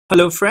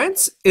Hello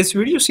friends, इस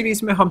video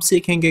series में हम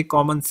सीखेंगे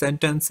कॉमन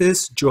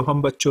सेंटेंसेस जो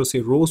हम बच्चों से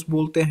रोज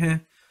बोलते हैं,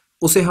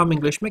 उसे हम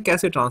इंग्लिश में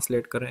कैसे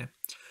ट्रांसलेट करें।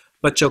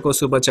 बच्चों को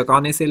सुबह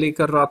जगाने से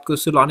लेकर रात को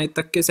सुलाने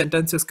तक के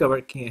सेंटेंसेस कवर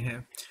किए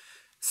हैं।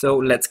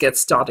 So let's get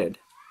started.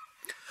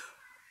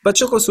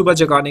 बच्चों को सुबह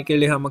जगाने के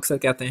लिए हम अक्सर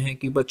कहते हैं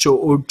कि बच्चों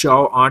उठ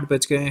जाओ, 8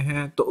 बज गए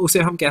हैं। तो उसे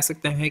हम कह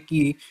सकते हैं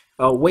कि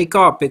वेक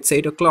अप, इट्स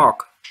 8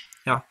 o'clock।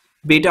 या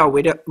बेटा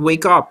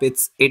wake up,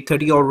 it's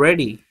 8:30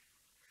 already.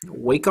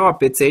 Wake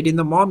up, it's 8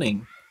 in the morning।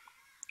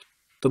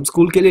 तुम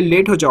स्कूल के लिए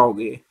लेट हो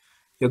जाओगे।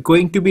 You're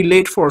going to be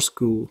late for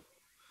school।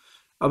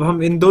 अब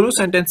हम इन दोनों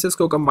सेंटेंसेस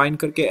को कंबाइन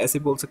करके ऐसे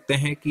बोल सकते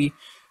हैं कि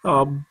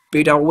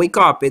बेटा wake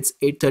up, it's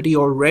 8:30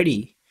 already।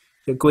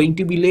 You're going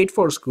to be late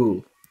for school।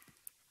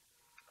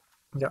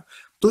 Yeah,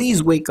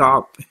 please wake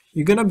up,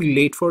 you're gonna be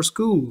late for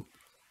school।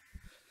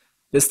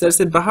 बिस्तर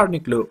से बाहर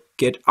निकलो,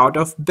 get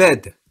out of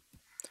bed।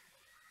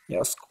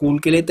 या स्कूल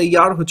के लिए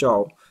तैयार हो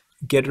जाओ,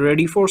 get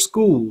ready for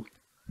school।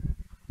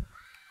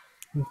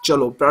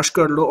 चलो ब्रश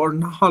कर लो और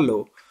नहा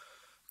लो,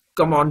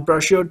 come on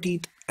brush your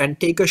teeth and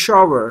take a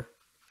shower।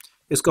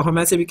 इसको हम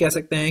ऐसे भी कह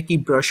सकते हैं कि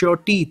brush your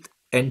teeth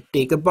and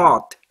take a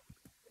bath।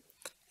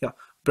 या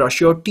brush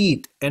your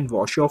teeth and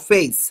wash your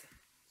face।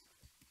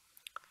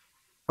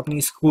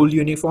 अपनी स्कूल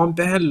यूनिफॉर्म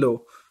पहन लो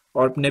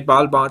और अपने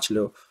बाल बांच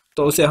लो,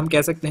 तो उसे हम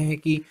कह सकते हैं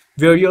कि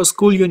wear your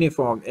school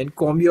uniform and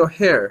comb your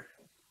hair।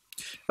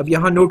 अब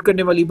यहाँ नोट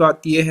करने वाली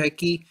बात यह है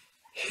कि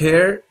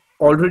hair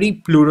ऑलरेडी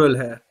प्लूरल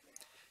है।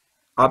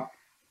 आप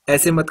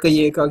ऐसे मत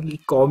कहिएगा कि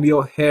comb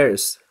your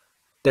hairs।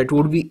 That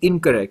would be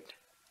incorrect।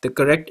 The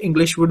correct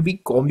English would be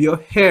comb your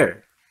hair।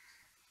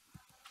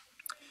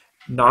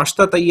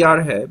 नाश्ता तैयार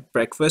है,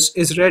 breakfast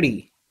is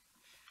ready।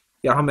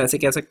 या हम ऐसे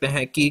कह सकते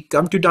हैं कि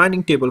come to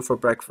dining table for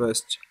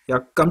breakfast या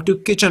come to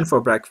kitchen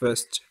for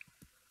breakfast।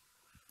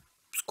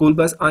 School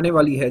bus आने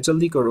वाली है,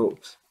 जल्दी करो।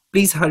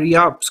 Please hurry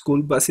up,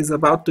 school bus is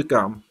about to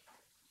come।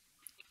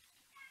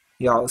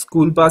 या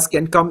school bus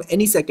can come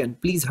any second,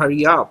 please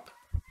hurry up।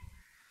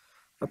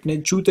 अपने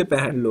जूते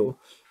पहन लो,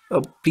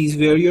 please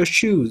wear your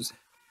shoes।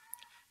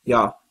 या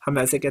हम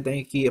ऐसे कहते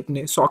हैं कि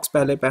अपने सॉक्स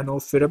पहले पहनो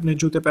फिर अपने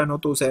जूते पहनो,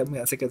 तो उसे हम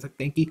ऐसे कह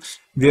सकते हैं कि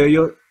wear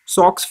your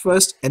socks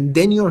first and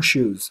then your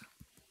shoes।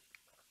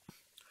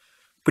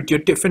 Put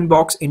your tiffin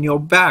box in your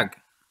bag।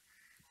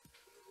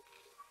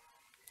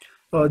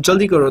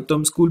 जल्दी करो,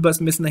 तुम स्कूल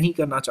बस मिस नहीं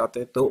करना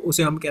चाहते, तो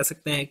उसे हम कह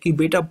सकते हैं कि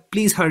बेटा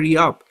please hurry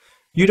up,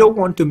 you don't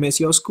want to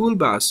miss your school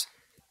bus.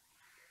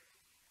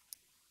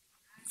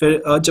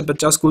 फिर जब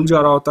बच्चा स्कूल जा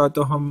रहा होता है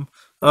तो हम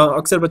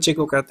अक्सर बच्चे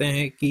को कहते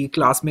हैं कि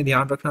क्लास में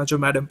ध्यान रखना, जो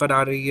मैडम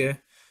पढ़ा रही है।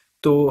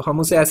 तो हम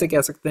उसे ऐसे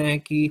कह सकते हैं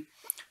कि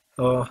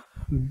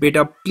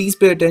बेटा please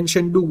pay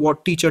attention to what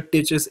teacher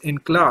teachers in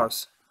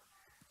class.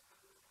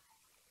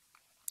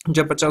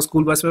 जब बच्चा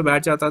स्कूल बस में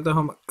बैठ जाता है तो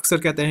हम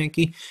अक्सर कहते हैं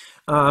कि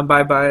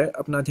बाय बाय,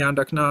 अपना ध्यान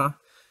रखना,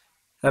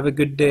 हैव अ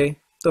गुड डे।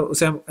 तो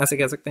उसे हम ऐसे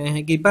कह सकते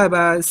हैं कि बाय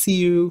बाय, सी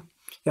यू,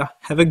 या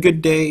have a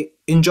good day,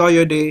 enjoy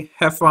your day,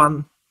 have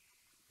fun.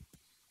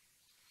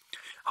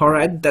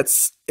 Alright, that's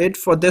it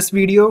for this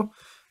video।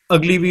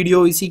 अगली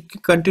वीडियो इसी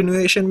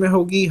कंटिन्यूएशन में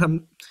होगी। हम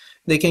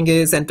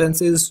देखेंगे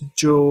सेंटेंसेस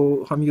जो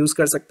हम यूज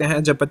कर सकते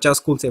हैं जब बच्चा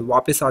स्कूल से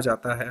वापस आ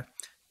जाता है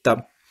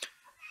तब।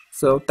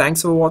 So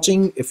thanks for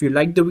watching। If you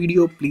liked the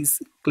video, please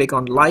click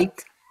on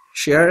like,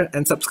 share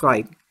and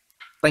subscribe।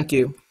 Thank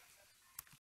you।